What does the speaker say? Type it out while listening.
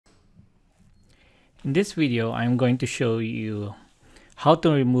In this video, I'm going to show you how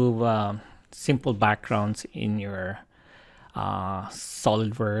to remove simple backgrounds in your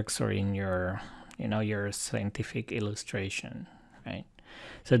SolidWorks or in your, your scientific illustration, right?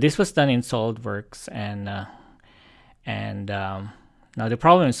 So this was done in SolidWorks, and now the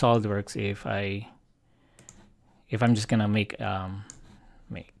problem in SolidWorks, if I'm just gonna make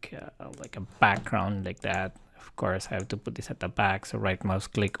like a background like that, of course I have to put this at the back. So right mouse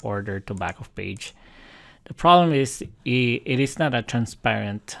click, order to back of page. The problem is it is not a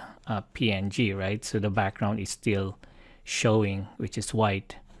transparent PNG, right? So the background is still showing, which is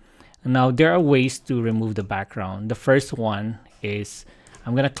white. Now there are ways to remove the background. The first one is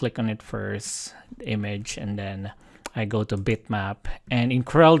I'm gonna click on it first, the image, and then I go to Bitmap. And in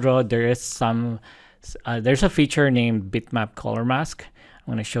CorelDRAW there is there's a feature named Bitmap Color Mask.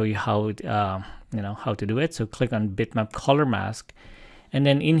 I'm gonna show you how how to do it. So click on Bitmap Color Mask, and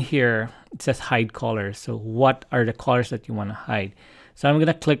then in here it says hide colors. So what are the colors that you want to hide? So I'm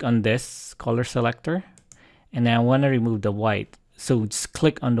gonna click on this color selector, and then I want to remove the white. So just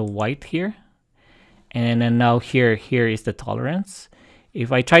click on the white here, and then now here is the tolerance.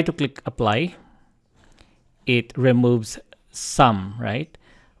 If I try to click apply, it removes some, right?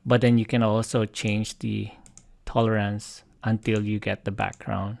 But then you can also change the tolerance until you get the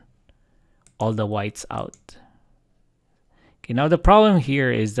background, all the whites out. Okay, now the problem here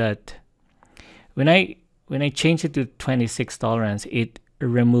is that when I change it to 26 tolerance, it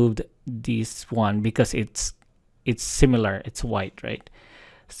removed this one because it's similar, it's white, right?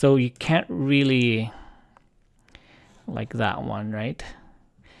 So you can't really, like that one, right?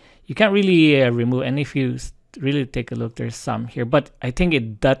 You can't really remove, and if you really take a look, there's some here, but I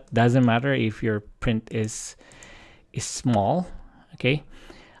think that doesn't matter if your print is small. Okay,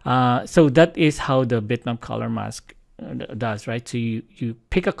 so that is how the Bitmap Color Mask does, right? So you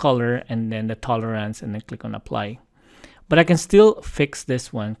pick a color and then the tolerance, and then click on apply. But I can still fix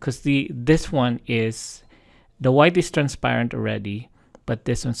this one because this one is, the white is transparent already, but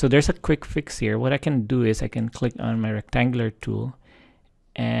this one, so there's a quick fix here. What I can do is I can click on my rectangular tool,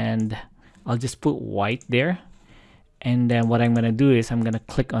 and I'll just put white there. And then what I'm gonna do is I'm gonna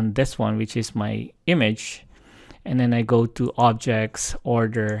click on this one, which is my image, and then I go to objects,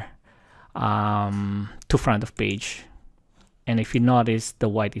 order to front of page. And if you notice, the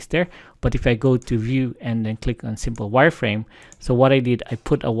white is there. But if I go to view and then click on simple wireframe, so what I did, I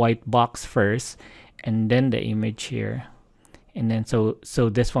put a white box first and then the image here, and then so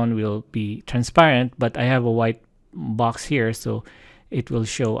this one will be transparent, but I have a white box here, so it will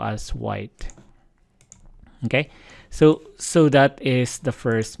show as white. Okay, so that is the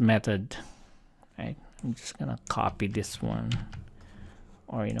first method, right? I'm just gonna copy this one,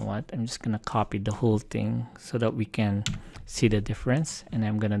 or you know what, I'm just gonna copy the whole thing so that we can see the difference, and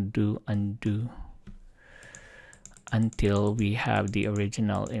I'm gonna do undo until we have the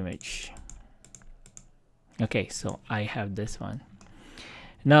original image. Okay, so I have this one.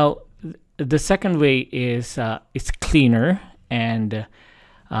 Now the second way is it's cleaner, and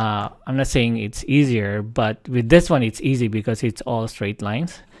I'm not saying it's easier, but with this one it's easy because it's all straight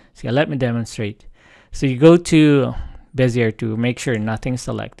lines. So let me demonstrate. So you go to Bezier tool, make sure nothing's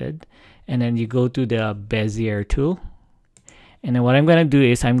selected, and then you go to the Bezier tool, and then what I'm going to do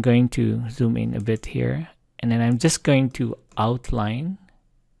is I'm going to zoom in a bit here, and then I'm just going to outline.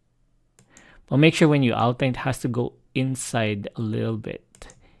 But make sure when you outline, it has to go inside a little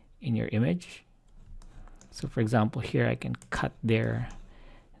bit in your image. So for example, here I can cut there,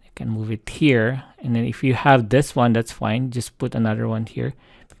 I can move it here, and then if you have this one, that's fine, just put another one here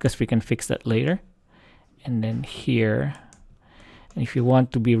because we can fix that later. And then here, and if you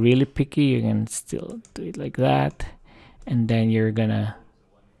want to be really picky, you can still do it like that, and then you're gonna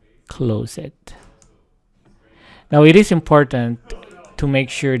close it. Now it is important to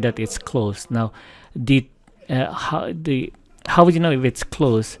make sure that it's closed. Now how would you know if it's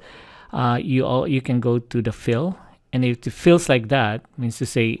closed? You can go to the fill, and if it feels like that, means to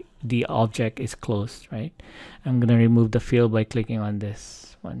say the object is closed, right? I'm gonna remove the fill by clicking on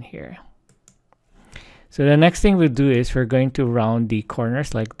this one here. So the next thing we'll do is we're going to round the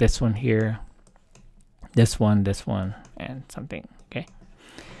corners, like this one here, this one, and something. Okay,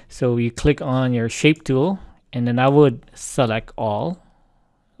 so you click on your shape tool, and then I would select all,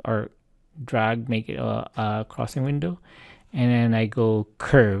 or drag, make it a crossing window, and then I go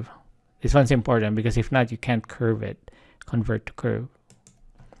curve. This one's important because if not, you can't curve it, convert to curve.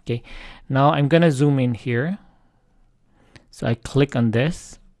 Okay, now I'm gonna zoom in here, so I click on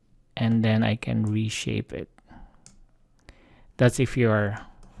this, and then I can reshape it. That's if you're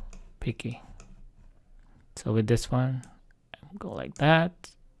picky. So with this one, go like that,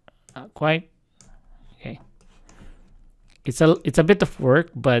 not quite, Okay. It's a bit of work,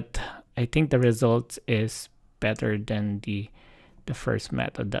 but I think the result is better than the first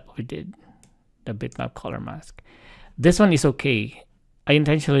method that we did, the bitmap color mask. This one is okay. I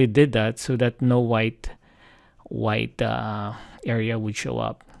intentionally did that so that no white area would show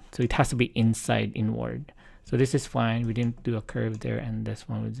up. So it has to be inside inward. So this is fine. We didn't do a curve there, and this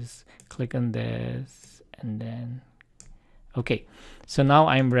one we just click on this and then okay. So now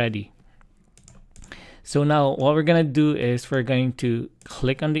I'm ready. So now what we're gonna do is we're going to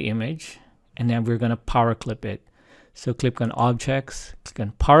click on the image and then we're gonna power clip it. So click on objects, click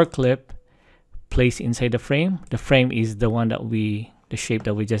on power clip, place inside the frame. The frame is the one that the shape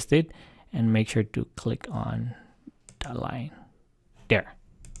that we just did, and make sure to click on that line there.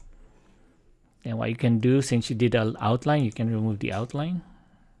 And what you can do, since you did an outline, you can remove the outline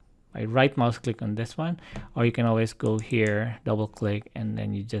by right mouse click on this one, or you can always go here, double click, and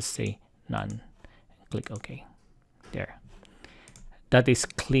then you just say none. Click OK. There. That is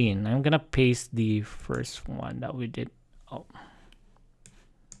clean. I'm gonna paste the first one that we did. Oh,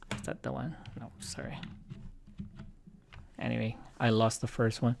 is that the one? No, sorry. Anyway, I lost the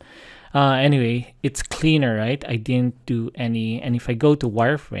first one. Anyway, it's cleaner, right? I didn't do any. And if I go to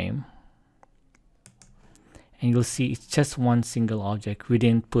wireframe, and you'll see it's just one single object. We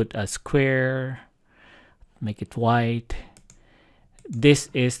didn't put a square, make it white. This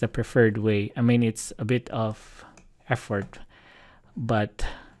is the preferred way. I mean, it's a bit of effort, but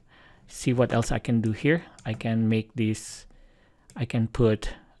see what else I can do here. I can make this, I can put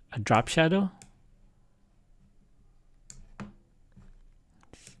a drop shadow,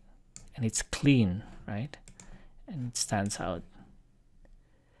 and it's clean, right? And it stands out.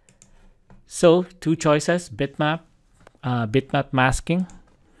 So 2 choices: bitmap, bitmap masking,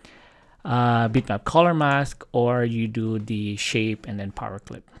 bitmap color mask, or you do the shape and then power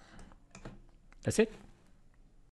clip. That's it.